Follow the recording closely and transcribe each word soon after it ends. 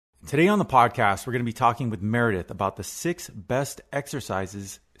Today on the podcast, we're going to be talking with Meredith about the 6 best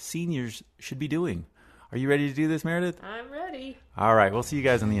exercises seniors should be doing. Are you ready to do this, Meredith? I'm ready. All right, we'll see you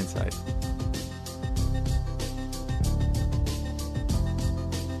guys on the inside.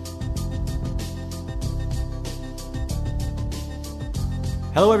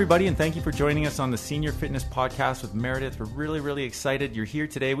 Hello, everybody, and thank you for joining us on the Senior Fitness Podcast with Meredith. We're really excited you're here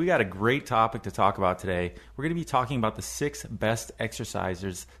today. We got a great topic to talk about today. We're going to be talking about the 6 best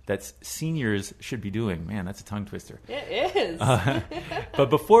exercises that seniors should be doing. Man, that's a tongue twister. It is. But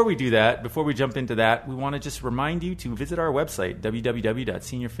before we do that, before we jump into that, we want to just remind you to visit our website,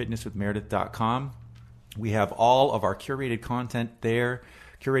 www.seniorfitnesswithmeredith.com. We have all of our curated content there,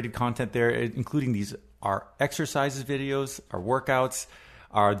 including our exercises videos, our workouts,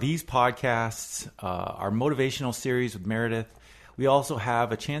 are these podcasts, our motivational series with Meredith. We also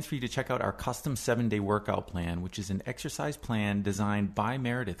have a chance for you to check out our custom 7-day workout plan, which is an exercise plan designed by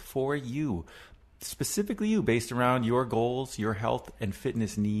Meredith for you, specifically you, based around your goals, your health and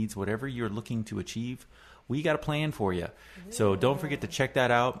fitness needs, whatever you're looking to achieve. We got a plan for you. So don't forget to check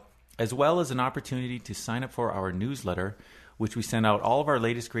that out, as well as an opportunity to sign up for our newsletter, which we send out all of our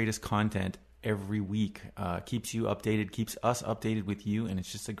latest, greatest content every week. Keeps you updated, keeps us updated with you, and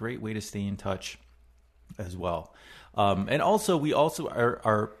it's just a great way to stay in touch as well. And also, we also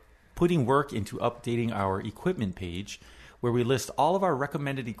are putting work into updating our equipment page, where we list all of our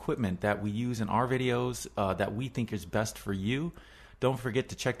recommended equipment that we use in our videos that we think is best for you. Don't forget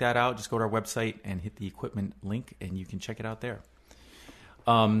to check that out. Just go to our website and hit the equipment link, and you can check it out there.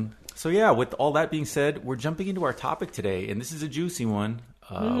 So yeah, with all that being said, we're jumping into our topic today, and this is a juicy one.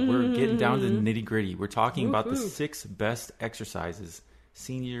 We're getting down to the nitty gritty. We're talking about the 6 best exercises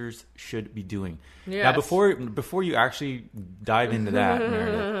seniors should be doing. Yes. Now, before you actually dive into that,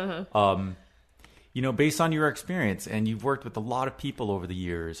 Meredith, based on your experience, and you've worked with a lot of people over the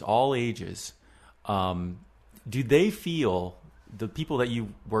years, all ages, do they feel, the people that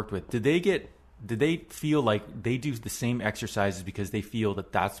you worked with, did they feel like they do the same exercises because they feel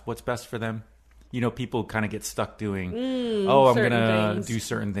that that's what's best for them? People kind of get stuck doing, I'm going to do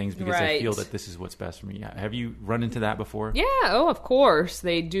certain things because I feel that this is what's best for me. Have you run into that before? Yeah, of course.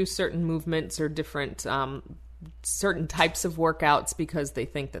 They do certain movements or different, certain types of workouts because they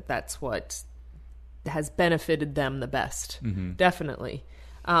think that that's what has benefited them the best. Mm-hmm. Definitely.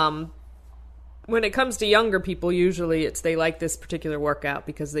 When it comes to younger people, usually they like this particular workout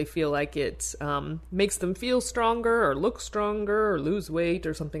because they feel like it makes them feel stronger or look stronger or lose weight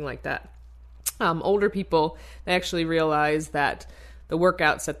or something like that. Older people, they actually realize that the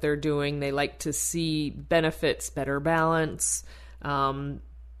workouts that they're doing, they like to see benefits, better balance,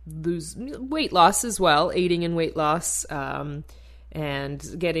 lose weight loss as well, aiding in weight loss, and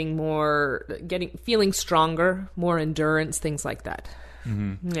feeling stronger, more endurance, things like that.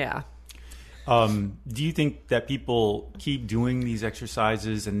 Mm-hmm. Yeah. Do you think that people keep doing these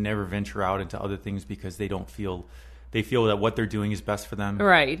exercises and never venture out into other things because they feel that what they're doing is best for them?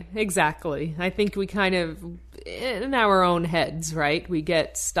 Right, exactly. I think we kind of, in our own heads, right, we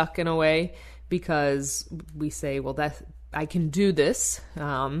get stuck in a way because we say, well, I can do this.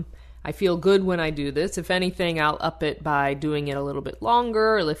 I feel good when I do this. If anything, I'll up it by doing it a little bit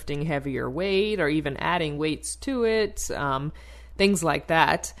longer, or lifting heavier weight, or even adding weights to it, things like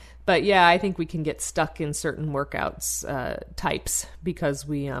that. But yeah, I think we can get stuck in certain workouts types because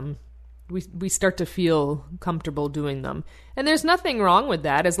we start to feel comfortable doing them. And there's nothing wrong with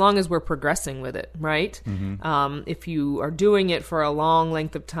that as long as we're progressing with it, right? Mm-hmm. If you are doing it for a long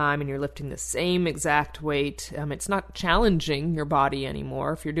length of time and you're lifting the same exact weight, it's not challenging your body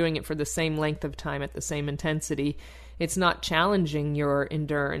anymore. If you're doing it for the same length of time at the same intensity, it's not challenging your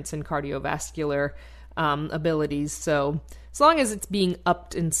endurance and cardiovascular abilities. So as long as it's being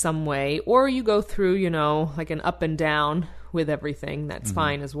upped in some way, or you go through, like an up and down with everything, that's mm-hmm.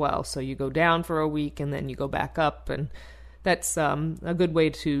 fine as well. So you go down for a week and then you go back up, and that's a good way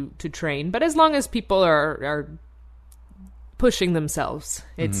to train. But as long as people are pushing themselves,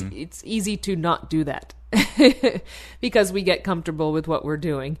 it's easy to not do that because we get comfortable with what we're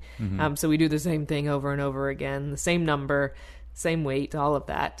doing. Mm-hmm. So we do the same thing over and over again, the same number, same weight, all of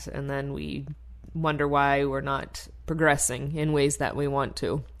that, and then we wonder why we're not progressing in ways that we want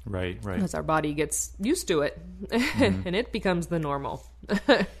to. Right. Because our body gets used to it, mm-hmm. and it becomes the normal.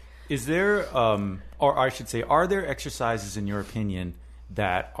 Is there, or I should say, are there exercises, in your opinion,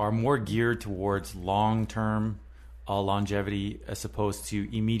 that are more geared towards long-term longevity as opposed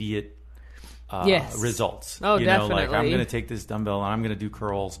to immediate results? Oh, definitely. Like I'm going to take this dumbbell and I'm going to do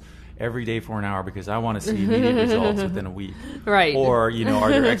curls every day for an hour because I want to see immediate results within a week. Right. Or,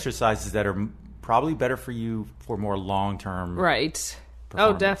 are there exercises that are probably better for you for more long-term right.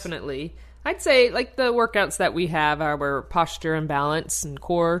 performance? Oh, definitely. I'd say like the workouts that we have are our posture and balance and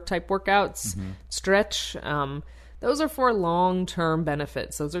core type workouts, stretch. Those are for long-term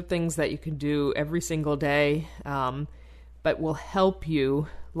benefits. Those are things that you can do every single day, but will help you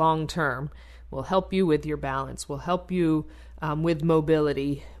long-term, will help you with your balance, will help you with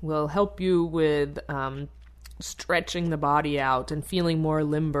mobility, will help you with stretching the body out and feeling more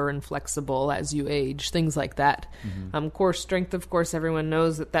limber and flexible as you age, things like that. Core strength, of course, everyone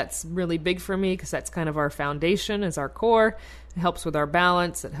knows that that's really big for me because that's kind of our foundation, is our core. It helps with our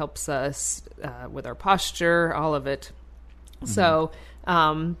balance. It helps us with our posture, all of it. So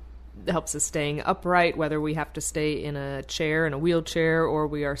it helps us staying upright, whether we have to stay in a chair, in a wheelchair, or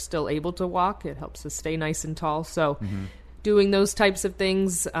we are still able to walk. It helps us stay nice and tall. So doing those types of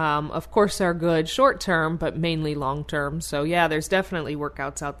things, of course, are good short term, but mainly long term. So yeah, there's definitely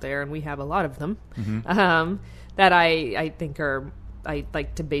workouts out there, and we have a lot of them that I think are, I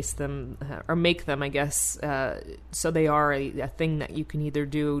like to base them or make them, I guess, so they are a thing that you can either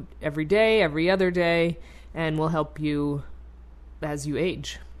do every day, every other day, and will help you as you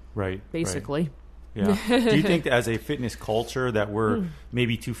age. Right. Basically. Right. Yeah. Do you think that as a fitness culture that we're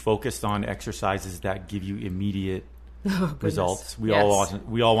maybe too focused on exercises that give you immediate results? We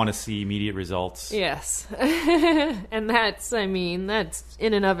all want to see immediate results. Yes. And that's in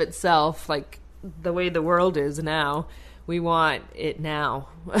and of itself, like the way the world is now. We want it now.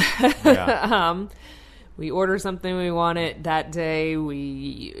 Yeah. We order something, we want it that day.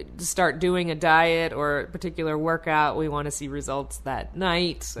 We start doing a diet or a particular workout, we want to see results that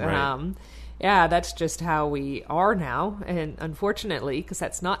night. Right. Yeah, that's just how we are now. And unfortunately, because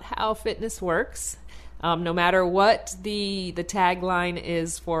that's not how fitness works. No matter what the tagline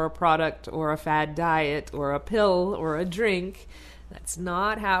is for a product or a fad diet or a pill or a drink, that's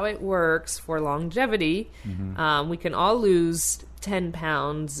not how it works for longevity. We can all lose 10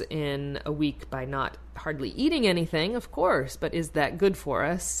 pounds in a week by not hardly eating anything, of course, but is that good for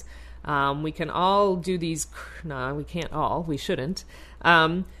us? We can all do these, no, we can't all, we shouldn't,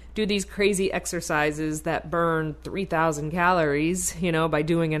 do these crazy exercises that burn 3,000 calories, by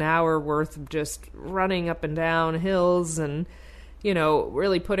doing an hour worth of just running up and down hills and,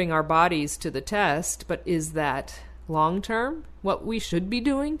 really putting our bodies to the test. But is that long term what we should be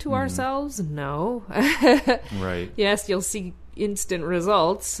doing to ourselves? No. Right. Yes, you'll see instant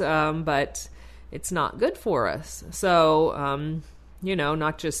results, but it's not good for us. So,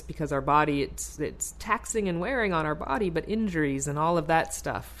 not just because our body, it's taxing and wearing on our body, but injuries and all of that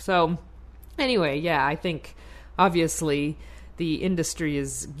stuff. So anyway, yeah, I think obviously the industry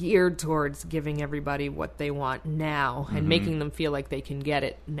is geared towards giving everybody what they want now and making them feel like they can get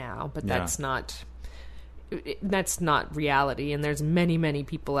it now, but that's not reality. And there's many, many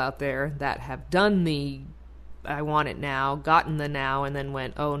people out there that have done the I want it now, gotten the now, and then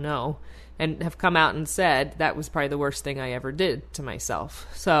went, oh no, and have come out and said that was probably the worst thing I ever did to myself.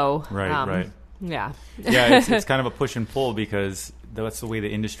 So right. Yeah. Yeah, it's kind of a push and pull because that's the way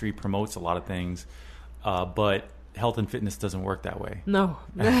the industry promotes a lot of things. But health and fitness doesn't work that way. No.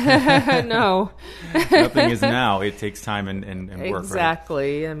 No. Nothing is now. It takes time and work.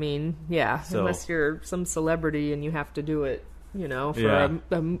 Exactly. Right? I mean, yeah, so, unless you're some celebrity and you have to do it, for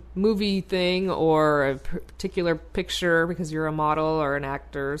a movie thing or a particular picture because you're a model or an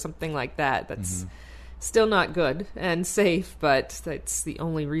actor or something like that. That's still not good and safe, but that's the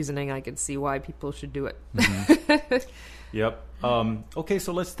only reasoning I could see why people should do it. Yep. Okay,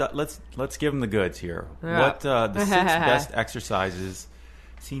 so let's give them the goods here. Yeah. What the 6 best exercises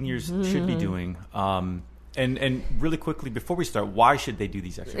seniors should be doing? And really quickly before we start, why should they do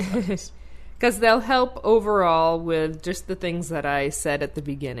these exercises? Because they'll help overall with just the things that I said at the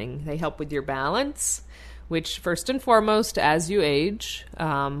beginning. They help with your balance, which first and foremost, as you age,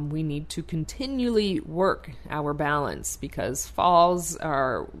 we need to continually work our balance because falls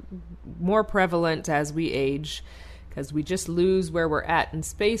are more prevalent as we age because we just lose where we're at in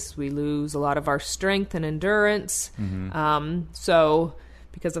space. We lose a lot of our strength and endurance. So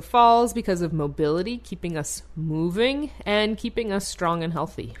because of falls, because of mobility, keeping us moving and keeping us strong and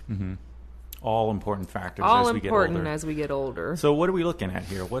healthy. All important factors as we get older. So what are we looking at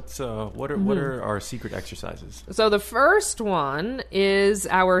here? What are our secret exercises? So the first one is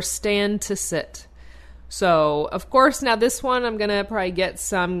our stand to sit. So, of course, now this one I'm going to probably get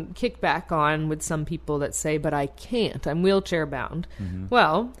some kickback on with some people that say, but I can't. I'm wheelchair bound.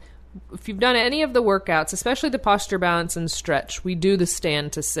 Well, if you've done any of the workouts, especially the posture balance and stretch, we do the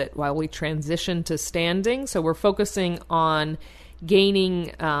stand to sit while we transition to standing. So we're focusing on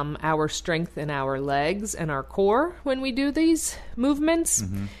gaining our strength in our legs and our core when we do these movements.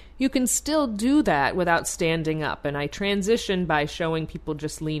 you can still do that without standing up. And I transition by showing people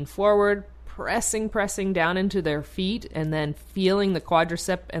just lean forward, pressing down into their feet, and then feeling the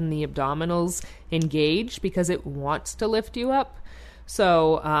quadricep and the abdominals engage because it wants to lift you up.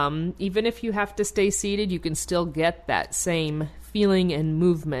 So even if you have to stay seated, you can still get that same feeling and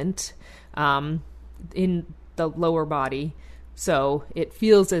movement in the lower body. So it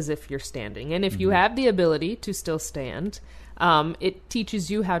feels as if you're standing. And if you have the ability to still stand, it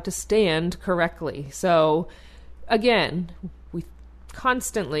teaches you how to stand correctly. So again, I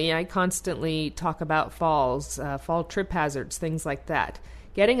constantly talk about falls, fall trip hazards, things like that.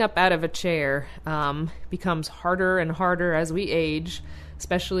 Getting up out of a chair becomes harder and harder as we age,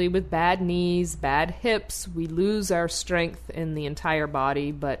 especially with bad knees, bad hips. We lose our strength in the entire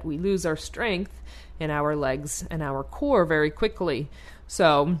body, but we lose our strength in our legs and our core very quickly.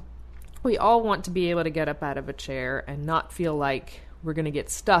 So we all want to be able to get up out of a chair and not feel like we're going to get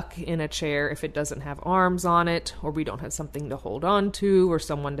stuck in a chair if it doesn't have arms on it, or we don't have something to hold on to, or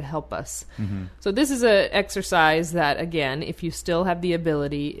someone to help us. So this is an exercise that, again, if you still have the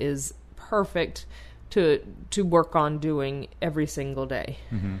ability, is perfect to work on doing every single day.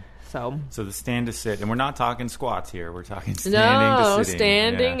 So the stand to sit, and we're not talking squats here. We're talking standing to sitting.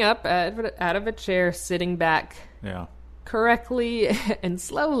 Standing up out of a chair, sitting back. Yeah. Correctly and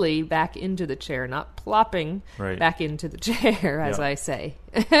slowly back into the chair, not plopping back into the chair, as I say.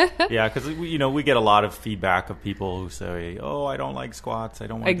 Yeah, because we get a lot of feedback of people who say, "Oh, I don't like squats. I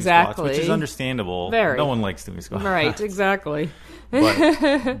don't want to do squats," which is understandable. Very. No one likes doing squats, right? Exactly.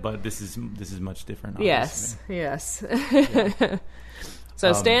 but this is much different. Obviously. Yes. Yeah.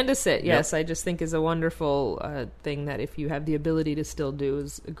 So stand to sit, yes, I just think is a wonderful thing that if you have the ability to still do,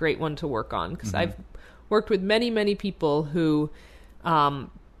 is a great one to work on, because I've worked with many people who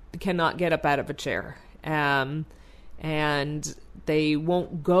cannot get up out of a chair, and they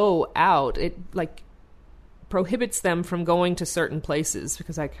won't go out. It prohibits them from going to certain places,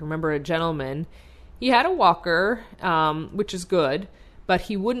 because I can remember a gentleman, he had a walker, which is good, but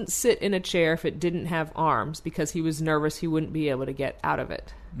he wouldn't sit in a chair if it didn't have arms because he was nervous he wouldn't be able to get out of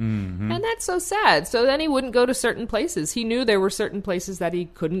it. And that's so sad. So then he wouldn't go to certain places. He knew there were certain places that he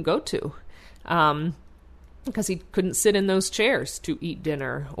couldn't go to. Because he couldn't sit in those chairs to eat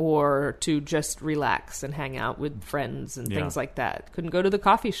dinner or to just relax and hang out with friends and things like that. Couldn't go to the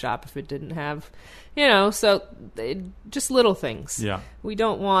coffee shop if it didn't have, so just little things. Yeah. We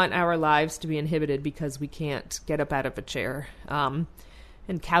don't want our lives to be inhibited because we can't get up out of a chair.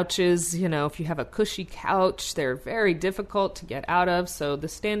 And couches, if you have a cushy couch, they're very difficult to get out of. So the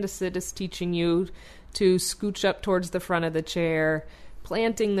stand to sit is teaching you to scooch up towards the front of the chair,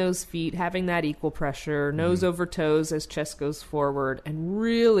 planting those feet, having that equal pressure, nose over toes as chest goes forward, and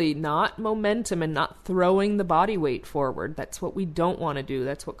really not momentum and not throwing the body weight forward. That's what we don't want to do.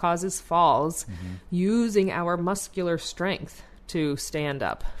 That's what causes falls, using our muscular strength to stand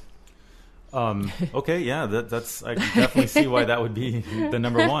up. Okay, yeah, that's I can definitely see why that would be the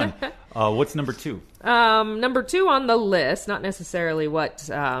number one. What's number two? Number two on the list, not necessarily what,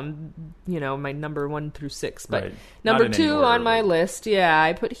 my number 1 through 6, but number 2 on my list,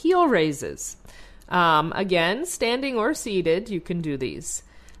 I put heel raises. Again, standing or seated, you can do these.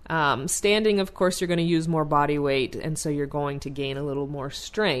 Standing, of course, you're going to use more body weight, and so you're going to gain a little more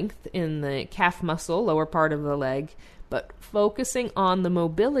strength in the calf muscle, lower part of the leg, but focusing on the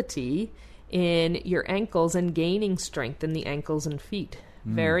mobility in your ankles and gaining strength in the ankles and feet.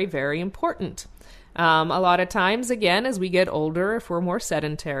 Very, very important. A lot of times, again, as we get older, if we're more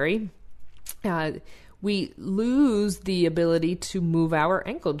sedentary, we lose the ability to move our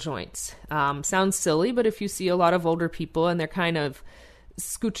ankle joints. Sounds silly, but if you see a lot of older people and they're kind of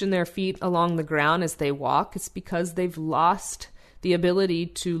scooching their feet along the ground as they walk, it's because they've lost the ability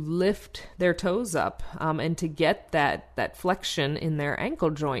to lift their toes up and to get that flexion in their ankle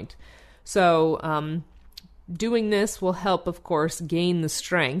joint. So doing this will help, of course, gain the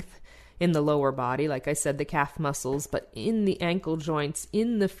strength in the lower body, like I said, the calf muscles, but in the ankle joints,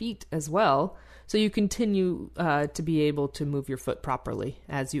 in the feet as well, so you continue to be able to move your foot properly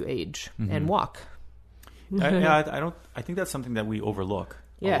as you age and walk. I think that's something that we overlook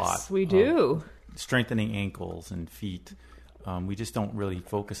a lot. Yes, we do. Strengthening ankles and feet. We just don't really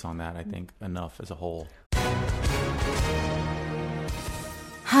focus on that, I think, enough as a whole.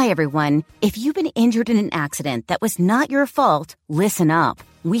 Hi, everyone. If you've been injured in an accident that was not your fault, listen up.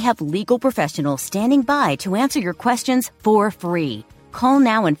 We have legal professionals standing by to answer your questions for free. Call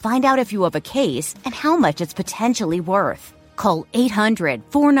now and find out if you have a case and how much it's potentially worth. Call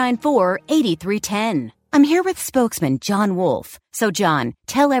 800-494-8310. I'm here with spokesman John Wolf. So, John,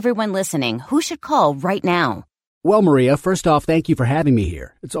 tell everyone listening who should call right now. Well, Maria, first off, thank you for having me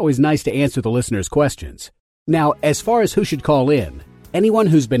here. It's always nice to answer the listeners' questions. Now, as far as who should call in, anyone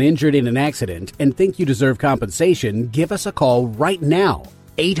who's been injured in an accident and think you deserve compensation, give us a call right now.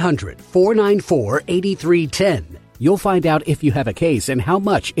 800-494-8310. You'll find out if you have a case and how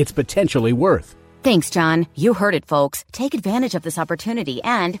much it's potentially worth. Thanks, John. You heard it, folks. Take advantage of this opportunity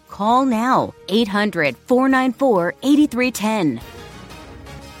and call now. 800-494-8310.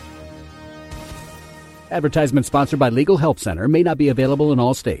 Advertisement sponsored by Legal Help Center. May not be available in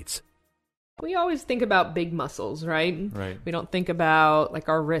all states. We always think about big muscles, right? Right. We don't think about like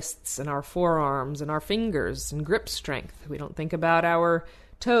our wrists and our forearms and our fingers and grip strength. We don't think about our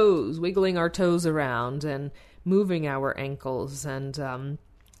toes, wiggling our toes around and moving our ankles and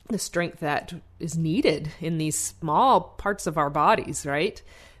the strength that is needed in these small parts of our bodies, right?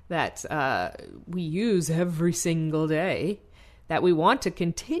 That we use every single day, that we want to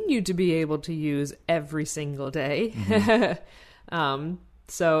continue to be able to use every single day. Mm-hmm.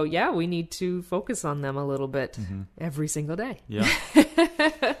 So, yeah, we need to focus on them a little bit every single day. Yeah.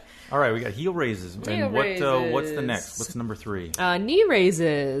 All right, we got heel raises. And what's the next? What's number 3? Knee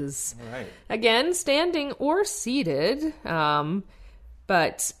raises. All right. Again, standing or seated.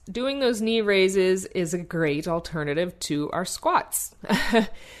 But doing those knee raises is a great alternative to our squats.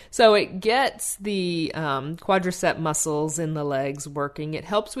 So it gets the quadricep muscles in the legs working. It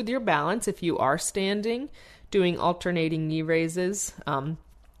helps with your balance if you are standing, doing alternating knee raises.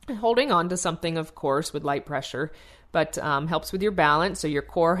 Holding on to something, of course, with light pressure, but helps with your balance. So your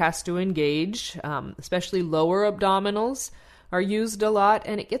core has to engage, especially lower abdominals are used a lot,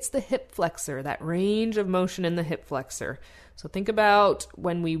 and it gets the hip flexor, that range of motion in the hip flexor. So think about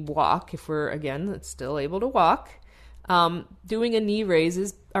when we walk, if we're, again, still able to walk, doing a knee raise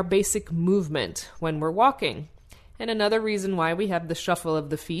is our basic movement when we're walking. And another reason why we have the shuffle of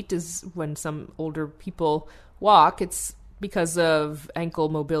the feet is when some older people walk, it's because of ankle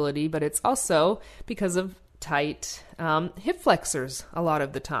mobility, but it's also because of tight hip flexors a lot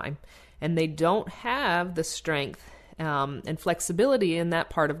of the time. And they don't have the strength and flexibility in that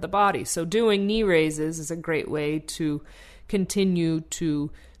part of the body. So doing knee raises is a great way to continue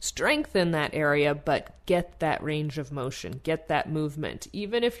to strengthen that area, but get that range of motion, get that movement.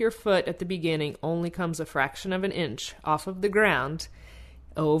 Even if your foot at the beginning only comes a fraction of an inch off of the ground,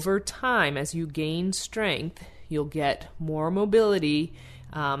 over time, as you gain strength, you'll get more mobility,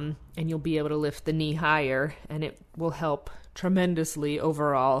 and you'll be able to lift the knee higher, and it will help tremendously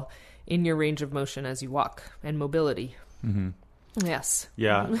overall in your range of motion as you walk and mobility. Mm-hmm. Yes.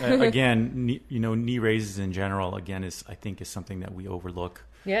 Yeah. Again, knee raises in general, again, I think is something that we overlook.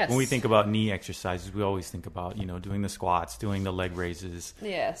 Yes. When we think about knee exercises, we always think about, doing the squats, doing the leg raises,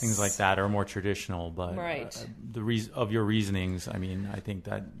 yes, things like that are more traditional. But right. Of your reasonings, I mean, I think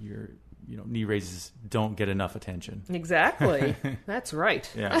that your knee raises don't get enough attention. Exactly. That's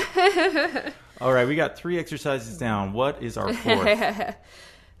right. Yeah. All right, we got 3 exercises down. What is our 4th?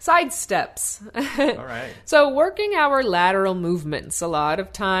 Side steps. All right. So working our lateral movements, a lot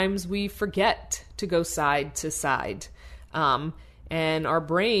of times we forget to go side to side. And our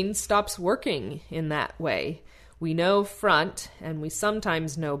brain stops working in that way. We know front and we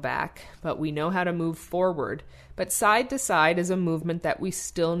sometimes know back, but we know how to move forward. But side to side is a movement that we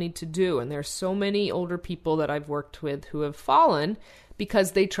still need to do. And there's so many older people that I've worked with who have fallen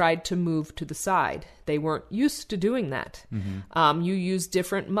because they tried to move to the side. They weren't used to doing that. Mm-hmm. You use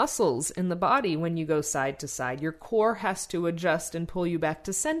different muscles in the body when you go side to side. Your core has to adjust and pull you back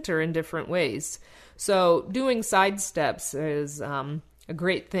to center in different ways. So doing side steps is a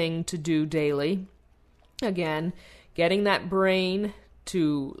great thing to do daily. Again, getting that brain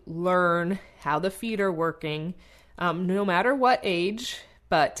to learn how the feet are working, no matter what age,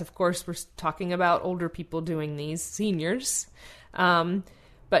 but of course we're talking about older people doing these, seniors.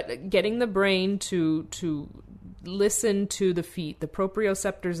 But getting the brain to listen to the feet, the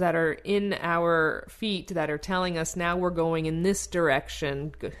proprioceptors that are in our feet that are telling us now we're going in this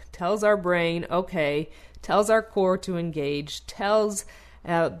direction, tells our brain, okay, tells our core to engage, tells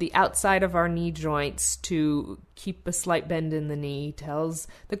the outside of our knee joints to keep a slight bend in the knee, tells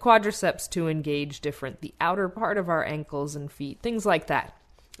the quadriceps to engage different, the outer part of our ankles and feet, things like that,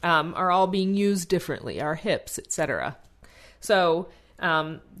 are all being used differently, our hips, etc. So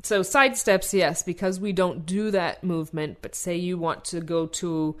side steps, yes, because we don't do that movement, but say you want to go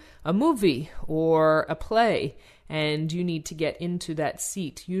to a movie or a play and you need to get into that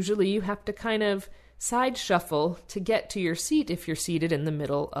seat. Usually you have to kind of side shuffle to get to your seat if you're seated in the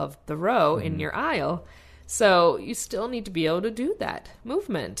middle of the row in your aisle. So you still need to be able to do that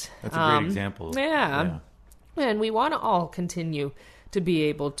movement. That's a great example. Yeah. And we want to all continue to be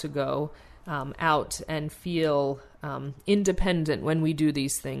able to go out and feel independent when we do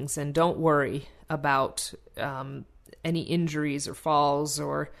these things, and don't worry about any injuries or falls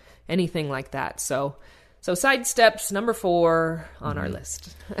or anything like that. So side steps, number 4 on our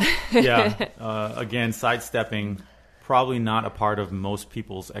list. Again, sidestepping, probably not a part of most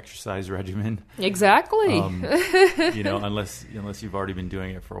people's exercise regimen. Exactly. Unless you've already been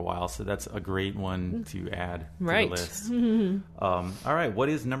doing it for a while. So that's a great one to add to the list. All right. What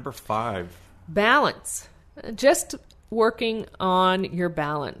is number 5? Balance. Just working on your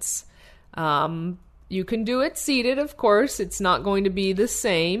balance. You can do it seated, of course. It's not going to be the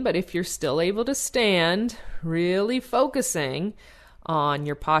same, but if you're still able to stand, really focusing on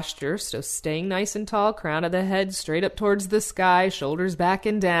your posture, so staying nice and tall, crown of the head straight up towards the sky, shoulders back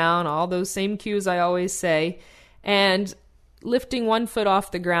and down, all those same cues I always say, and lifting one foot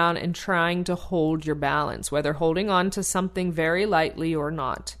off the ground and trying to hold your balance, whether holding on to something very lightly or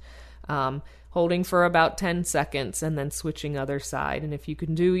not. Holding for about 10 seconds and then switching other side. And if you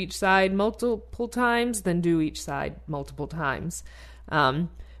can do each side multiple times, then do each side multiple times.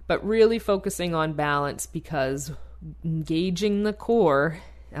 But really focusing on balance, because engaging the core,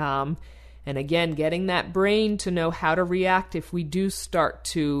 and again, getting that brain to know how to react if we do start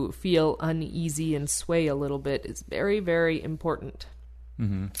to feel uneasy and sway a little bit is very, very important.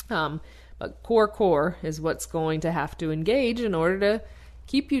 But core is what's going to have to engage in order to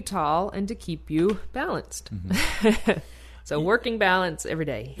keep you tall and to keep you balanced. So working balance every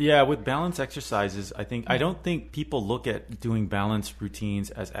day. Yeah, with balance exercises, I don't think people look at doing balance routines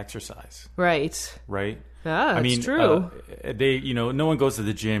as exercise. Right. I mean, true. No one goes to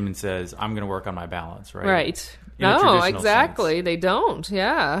the gym and says, "I'm going to work on my balance," right? Right. In a No, traditional exactly. sense. They don't.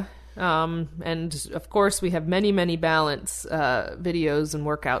 Yeah. And of course, we have many, many balance videos and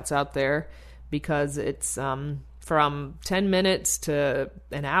workouts out there, because it's from 10 minutes to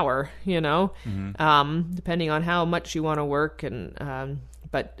an hour, depending on how much you want to work.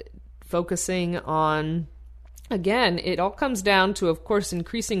 But focusing on, again, it all comes down to, of course,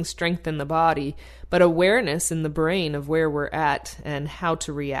 increasing strength in the body, but awareness in the brain of where we're at and how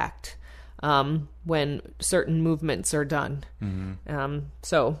to react when certain movements are done.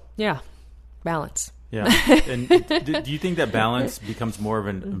 Balance. Yeah. And do you think that balance becomes more of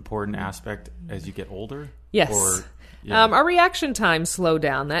an important aspect as you get older? Yes. Our reaction times slow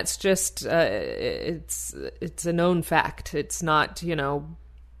down. That's just, it's a known fact. It's not,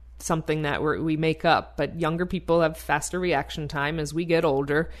 something that we make up, but younger people have faster reaction time. As we get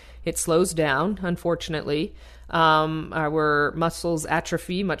older, it slows down, unfortunately. Our muscles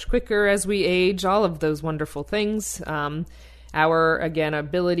atrophy much quicker as we age, all of those wonderful things. Our, again,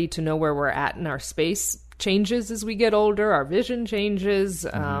 ability to know where we're at in our space changes as we get older. Our vision changes,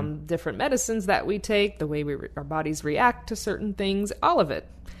 different medicines that we take, the way our bodies react to certain things, all of it.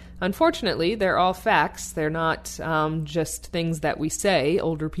 Unfortunately, they're all facts. They're not just things that we say.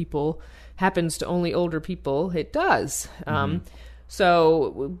 Older people happens to only older people. It does.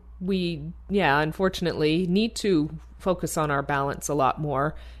 So we, unfortunately, need to focus on our balance a lot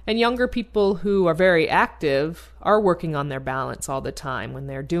more. And younger people who are very active are working on their balance all the time when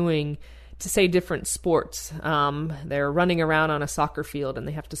they're doing, to say, different sports. They're running around on a soccer field and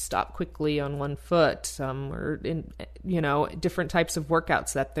they have to stop quickly on one foot, or in, different types of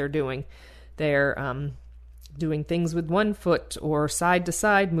workouts that they're doing. They're doing things with one foot, or side to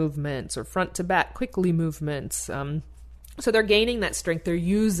side movements, or front to back quickly movements. So they're gaining that strength. They're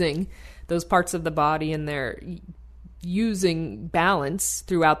using those parts of the body, and they're using balance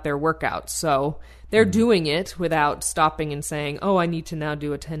throughout their workouts. So they're doing it without stopping and saying, "Oh, I need to now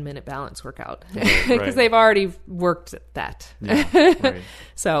do a 10-minute balance workout," because they've already worked at that. Right.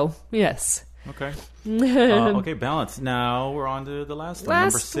 So, yes. Okay. Okay, balance. Now we're on to the last one.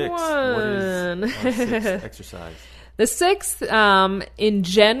 Number 6. One. What is our 6th exercise? The 6th, in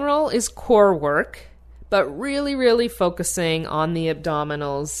general, is core work, but really, really focusing on the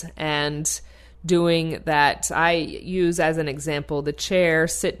abdominals and doing that. I use as an example the chair,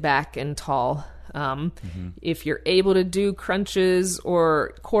 sit back, and tall. If you're able to do crunches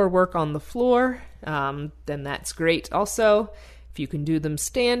or core work on the floor, then that's great. Also, if you can do them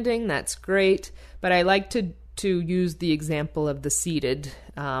standing, that's great. But I like to use the example of the seated,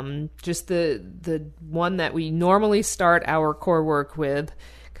 just the one that we normally start our core work with,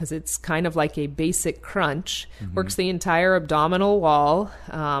 because it's kind of like a basic crunch. Works the entire abdominal wall,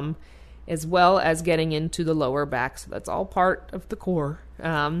 as well as getting into the lower back. So that's all part of the core.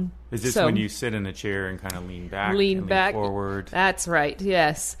 Is this when you sit in a chair and kind of lean back, lean forward? That's right,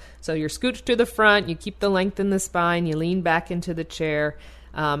 yes. So you're scooched to the front, you keep the length in the spine, you lean back into the chair.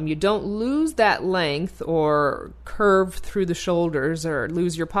 You don't lose that length or curve through the shoulders or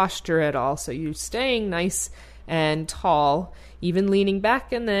lose your posture at all. So you're staying nice and tall, even leaning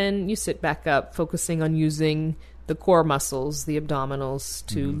back, and then you sit back up, focusing on using the core muscles, the abdominals,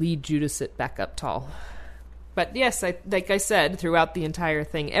 to lead you to sit back up tall. But yes, like I said, throughout the entire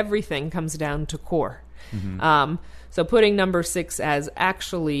thing, everything comes down to core. So putting number 6 as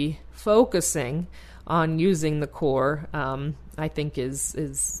actually focusing on using the core, I think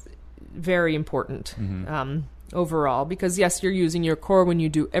is very important overall. Because yes, you're using your core when you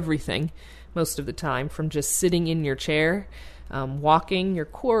do everything most of the time, from just sitting in your chair, walking, your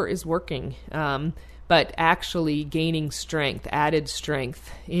core is working. But actually gaining strength, added strength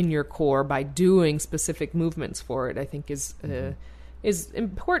in your core by doing specific movements for it, I think is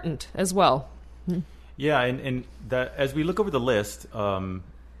important as well. Yeah, and that, as we look over the list,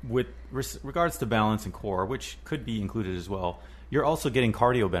 with regards to balance and core, which could be included as well, you're also getting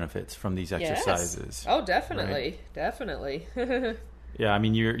cardio benefits from these exercises. Yes. Oh, definitely, right? Definitely. Yeah, I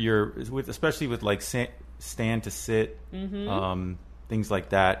mean, you're with, especially with like stand to sit, things like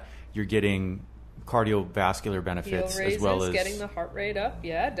that. You're getting cardiovascular benefits Heel raises, as well as getting the heart rate up.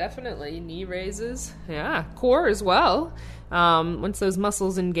 Yeah, definitely. Knee raises. Yeah, core as well. Once those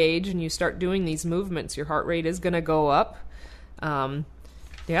muscles engage and you start doing these movements, your heart rate is going to go up.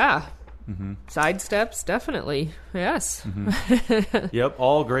 Yeah. Side steps, definitely. Yes. Yep,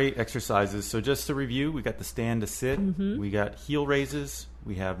 all great exercises. So just to review, we got the stand to sit, we got heel raises,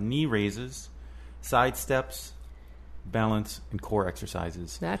 we have knee raises, side steps, balance, and core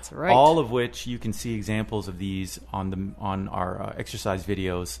exercises. That's right. All of which you can see examples of these on our exercise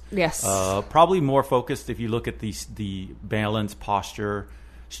videos. Yes. Probably more focused if you look at the balance, posture,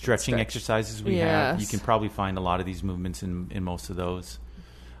 stretching exercises we have. You can probably find a lot of these movements in most of those.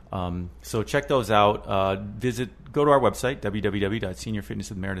 So check those out. Go to our website,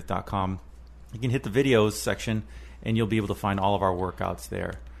 www.seniorfitnesswithmeredith.com. You can hit the videos section, and you'll be able to find all of our workouts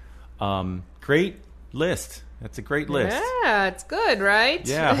there. Great list. That's a great list. Yeah, it's good, right?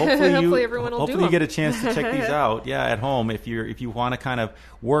 Yeah, hopefully everyone will do hopefully you them. get a chance to check these out. Yeah, at home if you want to kind of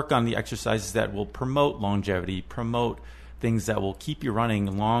work on the exercises that will promote longevity, promote things that will keep you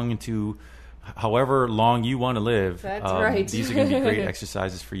running long into however long you want to live. That's right. These are going to be great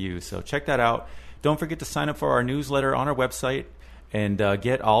exercises for you. So check that out. Don't forget to sign up for our newsletter on our website and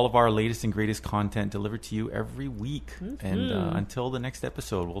get all of our latest and greatest content delivered to you every week. And until the next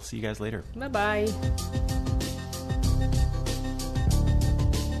episode, we'll see you guys later. Bye-bye.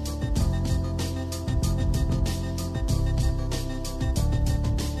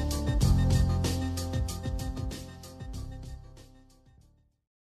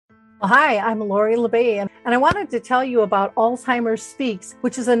 Hi, I'm Lori LeBay, and I wanted to tell you about Alzheimer's Speaks,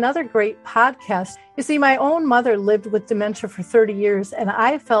 which is another great podcast. You see, my own mother lived with dementia for 30 years, and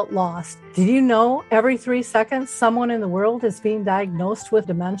I felt lost. Did you know every 3 seconds someone in the world is being diagnosed with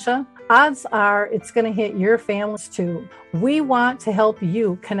dementia? Odds are it's going to hit your families too. We want to help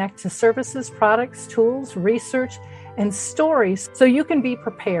you connect to services, products, tools, research, and stories so you can be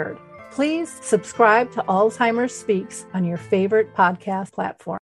prepared. Please subscribe to Alzheimer's Speaks on your favorite podcast platform.